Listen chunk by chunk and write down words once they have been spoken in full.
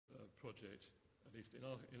project, at least in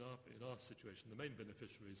our situation, the main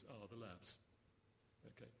beneficiaries are the labs.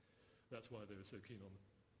 Okay, that's why they were so keen on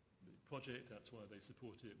the project. That's why they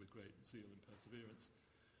supported it with great zeal and perseverance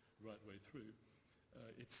right the way through.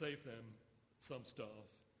 It saved them some staff.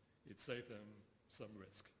 It saved them some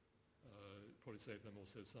risk. It probably saved them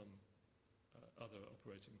also some other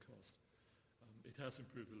operating cost. It has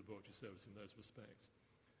improved the laboratory service in those respects.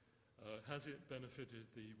 Has it benefited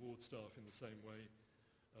the ward staff in the same way?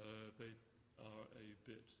 They are a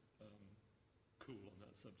bit cool on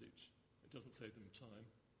that subject. It doesn't save them time.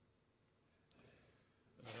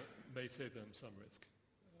 May save them some risk.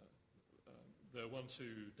 There are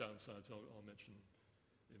 1-2 downsides I'll mention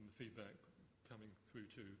in the feedback coming through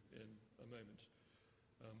to in a moment.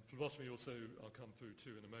 Phlebotomy also I'll come through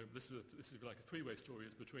to in a moment. This is like a three-way story.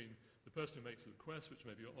 It's between the person who makes the request, which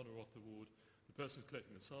may be on or off the ward, the person who's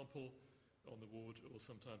collecting the sample on the ward or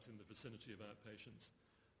sometimes in the vicinity of outpatients,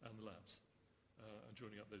 and the labs. And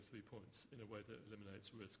joining up those 3 points in a way that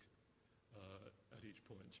eliminates risk at each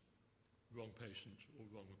point. Wrong patient or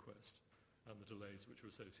wrong request, and the delays which are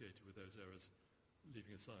associated with those errors,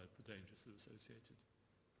 leaving aside the dangers that are associated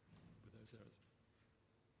with those errors.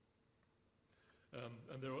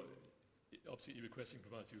 And there are, obviously e-requesting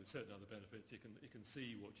provides you with certain other benefits. It can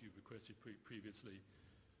see what you've requested previously.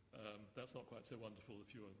 That's not quite so wonderful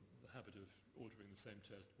if you're in the habit of ordering the same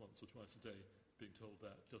test once or twice a day. Being told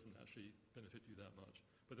that doesn't actually benefit you that much.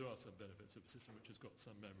 But there are some benefits of a system which has got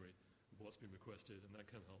some memory of what's been requested, and that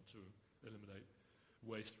can help to eliminate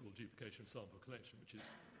wasteful duplication of sample collection, which is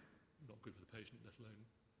not good for the patient, let alone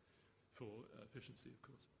for efficiency, of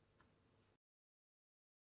course.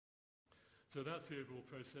 So that's the overall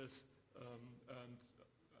process, and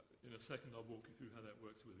in a second I'll walk you through how that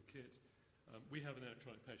works with the kit. We have an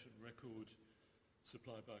electronic patient record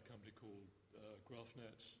supplied by a company called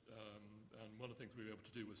GraphNet, and one of the things we were able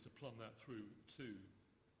to do was to plumb that through to,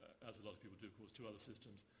 as a lot of people do, of course, to other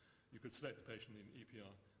systems. You could select the patient in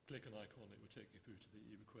EPR, click an icon, it would take you through to the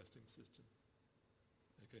e-requesting system.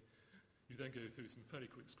 Okay. You then go through some fairly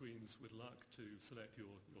quick screens with luck to select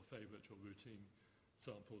your favourite or routine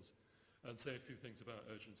samples and say a few things about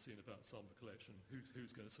urgency and about sample collection.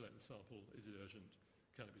 Who's going to select the sample? Is it urgent?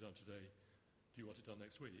 Can it be done today? Do you want it done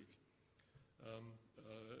next week?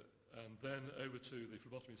 And then over to the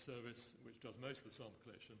phlebotomy service, which does most of the sample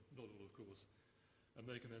collection, not all of course, and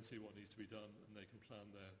they can then see what needs to be done, and they can plan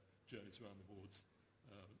their journeys around the wards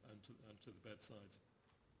and to the bedsides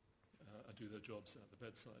and do their jobs at the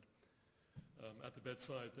bedside. At the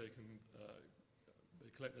bedside they can they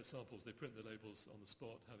collect their samples, they print their labels on the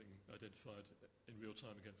spot, having identified in real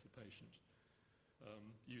time against the patient,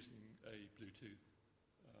 using a Bluetooth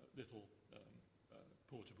little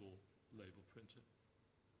portable label printer.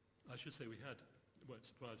 I should say it won't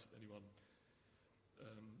surprise anyone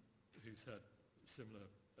who's had similar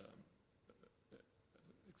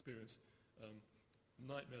experience.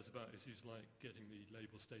 Nightmares about issues like getting the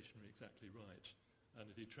label stationery exactly right, and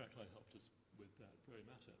indeed Tracline helped us with that very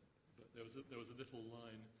matter. But there was a little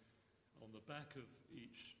line on the back of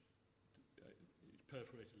each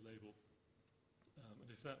perforated label, and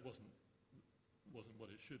if that wasn't what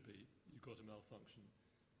it should be, you got a malfunction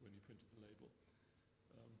when you printed the label.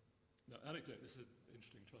 Now, anecdote, this is an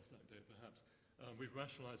interesting trust anecdote perhaps. We've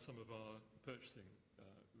rationalised some of our purchasing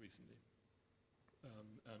recently,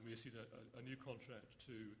 and we issued a new contract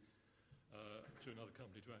to another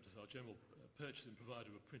company to act as our general purchasing provider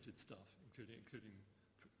of printed stuff, including printing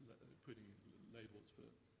labels for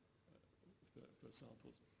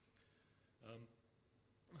samples.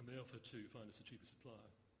 And they offered to find us a cheaper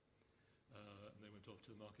supplier. And they went off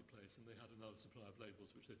to the marketplace, and they had another supplier of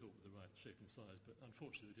labels which they thought were the right shape and size, but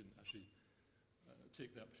unfortunately they didn't actually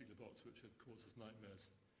tick that particular box, which had caused us nightmares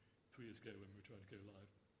 3 years ago when we were trying to go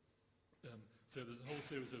live. So there's a whole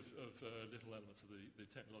series of little elements of the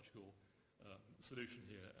technological solution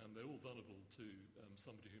here, and they're all vulnerable to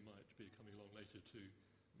somebody who might be coming along later to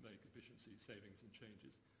make efficiency savings and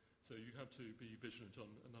changes. So you have to be vigilant on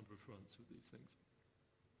a number of fronts with these things.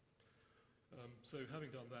 So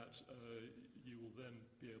having done that, you will then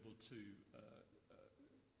be able to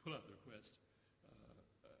pull out the request,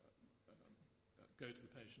 go to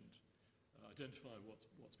the patient, identify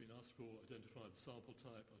what's been asked for, identify the sample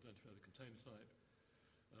type, identify the container type,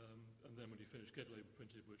 and then when you finish, get a label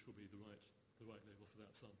printed, which will be the right label for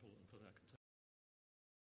that sample and for that container.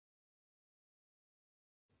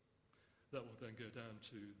 That will then go down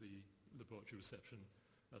to the laboratory reception,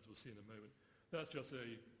 as we'll see in a moment. That's just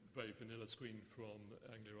a very vanilla screen from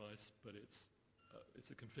Anglia Rice, but it's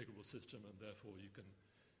a configurable system, and therefore you can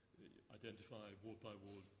identify ward by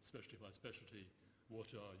ward, specialty by specialty,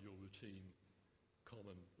 what are your routine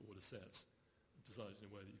common order sets designed in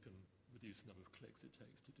a way that you can reduce the number of clicks it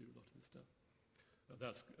takes to do a lot of this stuff.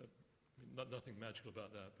 That's nothing magical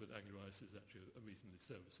about that, but Angular Ice is actually a reasonably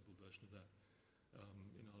serviceable version of that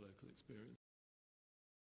in our local experience.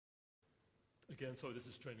 Again, sorry, this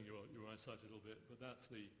is training your eyesight a little bit, but that's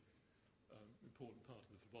the important part of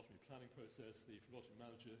the phlebotomy planning process. The phlebotomy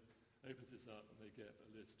manager opens this up and they get a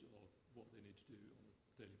list of what they need to do on a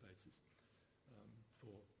daily basis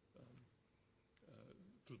for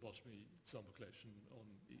phlebotomy sample collection on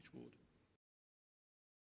each ward.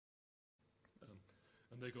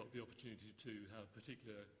 And they got the opportunity to have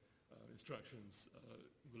particular instructions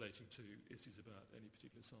relating to issues about any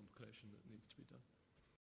particular sample collection that needs to be done.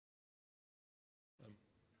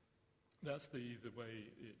 That's the way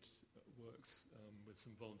it works with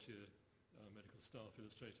some volunteer medical staff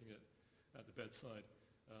illustrating it at the bedside.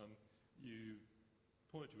 You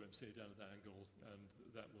point your MCA down at that angle and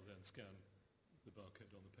that will then scan the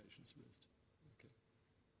barcode on the patient's wrist. Okay.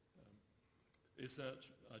 Is that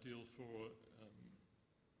ideal for,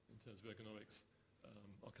 in terms of ergonomics?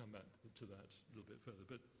 I'll come back to that a little bit further,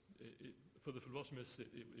 but for the phlebotomists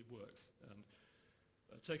it works. And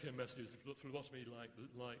take-home messages, phlebotomy like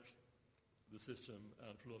the system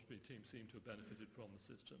and phlebotomy team seem to have benefited from the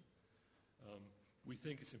system. We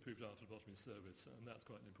think it's improved our phlebotomy service, and that's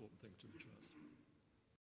quite an important thing to trust.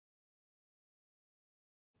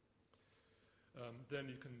 Then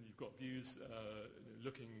you've got views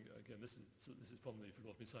looking, again, this is from the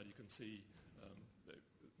phlebotomy side, you can see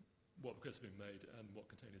what requests have been made and what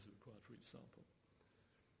containers are required for each sample.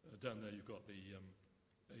 Down there you've got a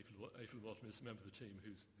phlebotomist, member of the team,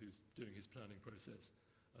 who's doing his planning process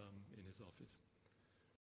in his office.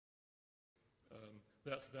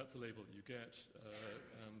 That's the label that you get,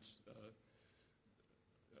 and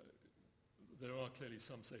there are clearly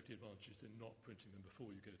some safety advantages in not printing them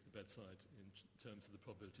before you go to the bedside in terms of the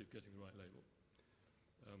probability of getting the right label.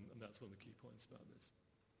 And that's one of the key points about this.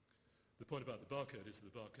 The point about the barcode is that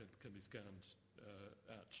the barcode can be scanned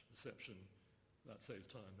at reception. That saves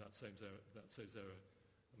time, that saves error,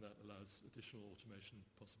 and that allows additional automation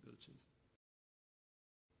possibilities.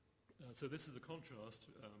 So this is the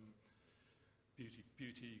contrast, beauty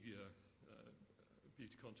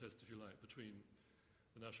contest, if you like, between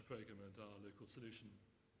the national programme and our local solution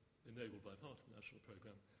enabled by part of the national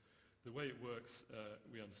programme. The way it works,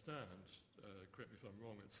 we understand, correct me if I'm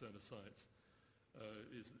wrong, at certain sites,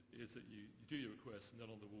 is that you do your requests, and then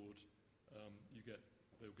on the ward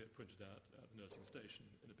they'll get printed out at the nursing station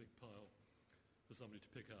in a big pile for somebody to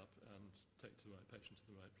pick up and take to the right patient to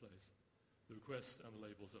the right place. The requests and the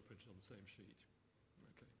labels are printed on the same sheet.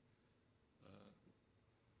 Okay.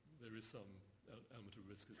 There is some element of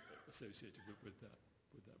risk associated with that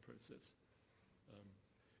process.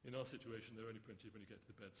 In our situation, they're only printed when you get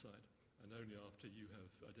to the bedside, and only after you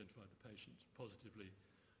have identified the patient positively,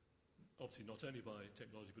 obviously not only by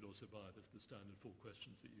technology but also by the standard 4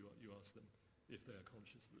 questions that you ask them if they are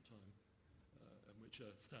conscious at the time, and which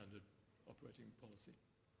are standard operating policy.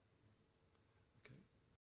 Okay.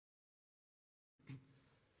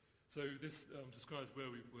 So this describes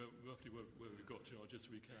roughly where we've got to. I'll just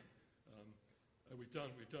recap. We've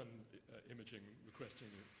done imaging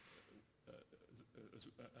requesting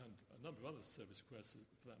and a number of other service requests,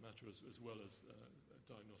 for that matter, as well as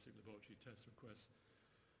diagnostic laboratory test requests.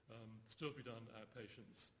 Still to be done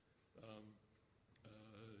outpatients, and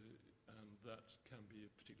that can be a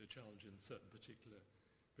particular challenge in certain particular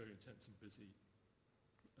very intense and busy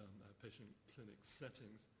outpatient clinic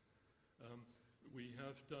settings. We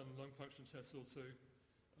have done lung function tests also,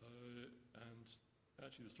 and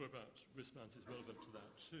actually the story about wristbands is relevant to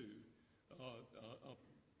that too. Our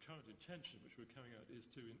current intention, which we're carrying out, is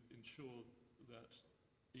to ensure that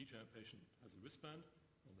each outpatient has a wristband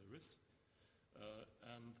on their wrist,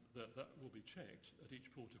 and that will be checked at each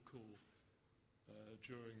port of call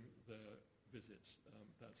during their visit.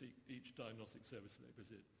 That's each diagnostic service that they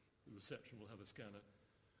visit. The reception will have a scanner,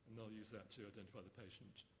 and they'll use that to identify the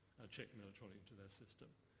patient and check them electronically into their system.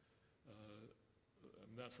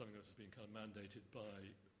 And that's something that has been kind of mandated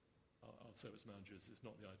by our service managers. It's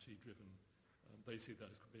not the IT driven. They see that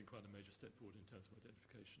as being quite a major step forward in terms of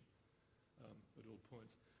identification at all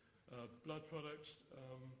points. Blood product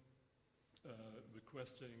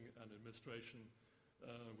requesting and administration,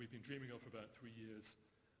 we've been dreaming of for about 3 years,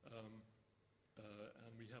 and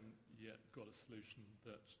we haven't yet got a solution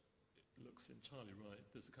that looks entirely right.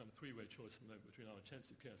 There's a kind of 3-way choice at the moment between our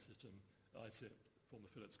intensive care system, ISIP, from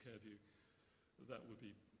the Philips CareView. That would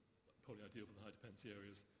be probably ideal for the high dependency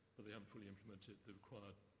areas, but they haven't fully implemented the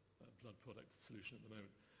required blood product solution at the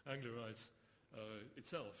moment. Angular Ice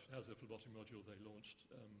itself has a phlebotomy module they launched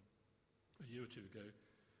a year or two ago.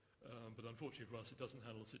 But unfortunately for us, it doesn't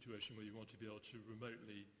handle a situation where you want to be able to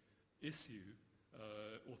remotely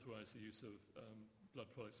authorize the use of blood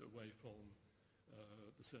products away from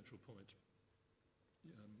the central point.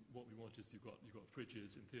 What we want is you've got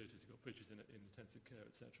fridges in theatres, you've got fridges in intensive care,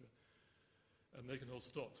 etc. And they can hold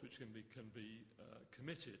stocks which can be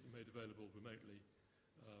committed and made available remotely,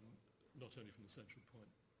 not only from the central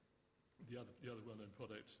point. The other well-known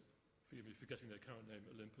product, forgive me forgetting their current name,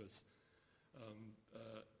 Olympus,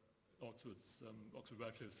 Oxford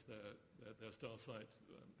Radcliffe's their star site,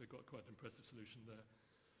 they've got quite an impressive solution there.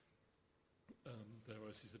 There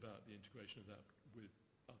are issues about the integration of that with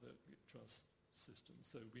other trust systems.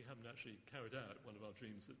 So we haven't actually carried out one of our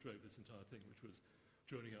dreams that drove this entire thing, which was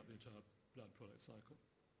joining up the entire blood product cycle.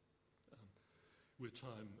 With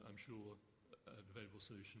time, I'm sure an available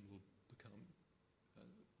solution will become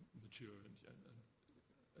mature and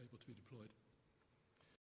able to be deployed.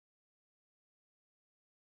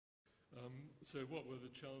 So what were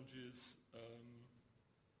the challenges?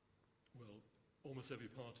 Well, almost every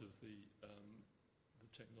part of the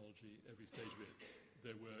technology, every stage of it,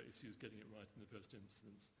 there were issues getting it right in the first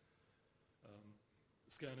instance.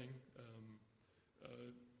 Scanning,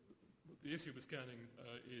 the issue with scanning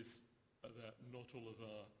is that not all of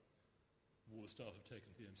our ward staff have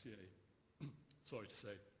taken the MCA. Sorry to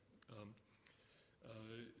say.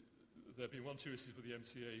 There have been 1-2 issues with the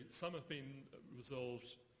MCA. Some have been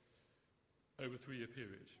resolved over a 3-year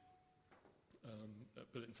period.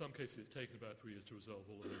 But in some cases it's taken about 3 years to resolve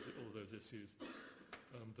all of those issues.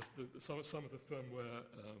 Some of the firmware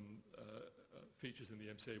features in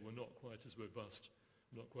the MCA were not quite as robust,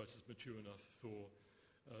 not quite as mature enough for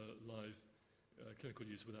live clinical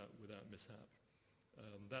use without mishap.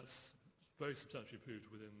 That's very substantially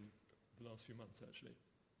improved within the last few months, actually.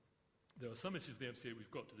 There are some issues with the MCA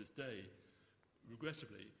we've got to this day,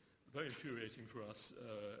 regrettably, very infuriating for us,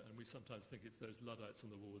 and we sometimes think it's those Luddites on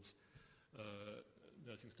the wards,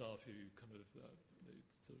 nursing staff who kind of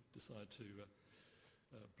sort of decide to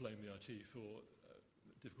blame the IT for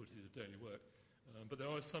difficulties of daily work. But there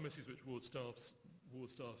are some issues which ward staff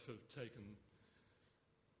have taken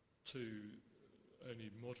to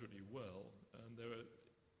only moderately well, and there are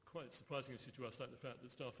quite surprising issues to us, like the fact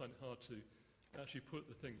that staff find it hard to actually put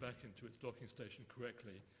the thing back into its docking station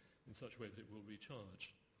correctly in such a way that it will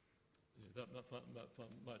recharge. That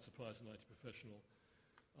might surprise an IT professional.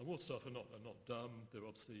 Our ward staff are not dumb. They're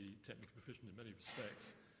obviously technically proficient in many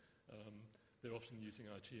respects. They're often using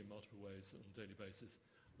IT in multiple ways on a daily basis.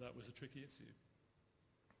 That was a tricky issue.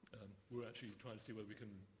 We're actually trying to see whether we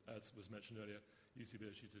can, as was mentioned earlier, use the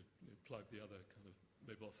ability to plug the other kind of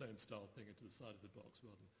mobile phone style thing into the side of the box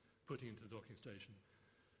rather than putting it into the docking station.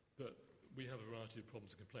 But we have a variety of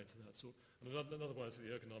problems and complaints of that sort. And another one is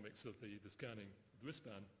the ergonomics of the scanning. The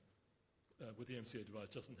wristband with the MCA device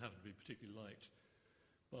doesn't happen to be particularly liked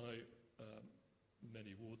by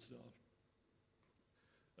many ward staff.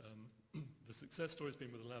 The success story has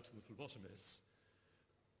been with the labs and the phlebotomists,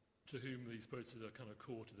 to whom these processes are kind of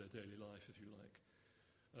core to their daily life, if you like.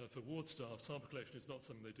 For ward staff, sample collection is not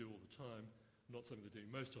something they do all the time, not something they're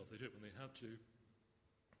doing most of. They do it when they have to.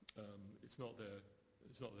 It's not their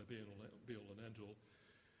be-all and end-all.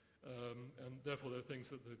 And therefore there are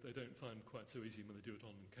things that they don't find quite so easy when they do it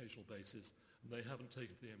on an occasional basis, and they haven't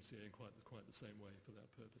taken to the MCA in quite the same way for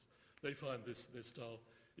that purpose. They find this style,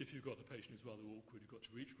 if you've got a patient who's rather awkward, you've got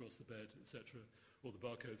to reach across the bed, etc., or the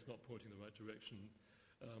barcode's not pointing in the right direction,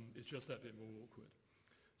 it's just that bit more awkward.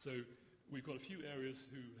 So we've got a few areas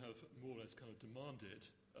who have more or less kind of demanded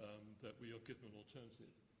that we are given an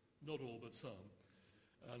alternative. Not all, but some.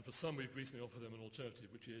 And for some, we've recently offered them an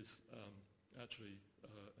alternative, which is actually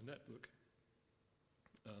a netbook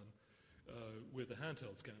with a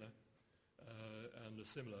handheld scanner and a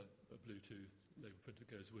similar Bluetooth label printer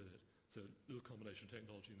goes with it. So a little combination of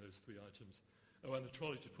technology in those 3 items. Oh, and the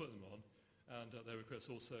trolley to put them on, and at their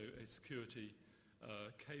request also a security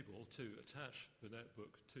cable to attach the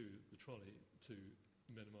netbook to the trolley to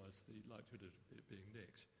minimise the likelihood of it being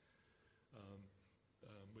nicked,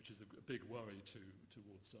 which is a big worry to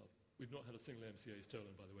ward staff. We've not had a single MCA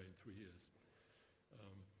stolen, by the way, in 3 years.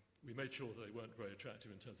 We made sure that they weren't very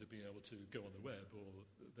attractive in terms of being able to go on the web, or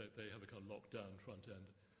they have a kind of locked down front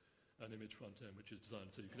end, an image front end, which is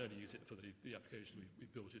designed so you can only use it for the application we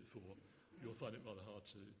built it for. You'll find it rather hard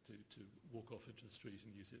to walk off into the street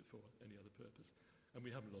and use it for any other purpose. And we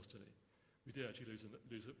haven't lost any. We did actually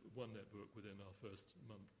lose one netbook within our first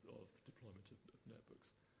month of deployment of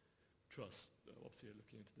netbooks. Trusts obviously are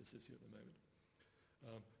looking into this issue at the moment.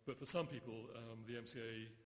 But for some people, the MCA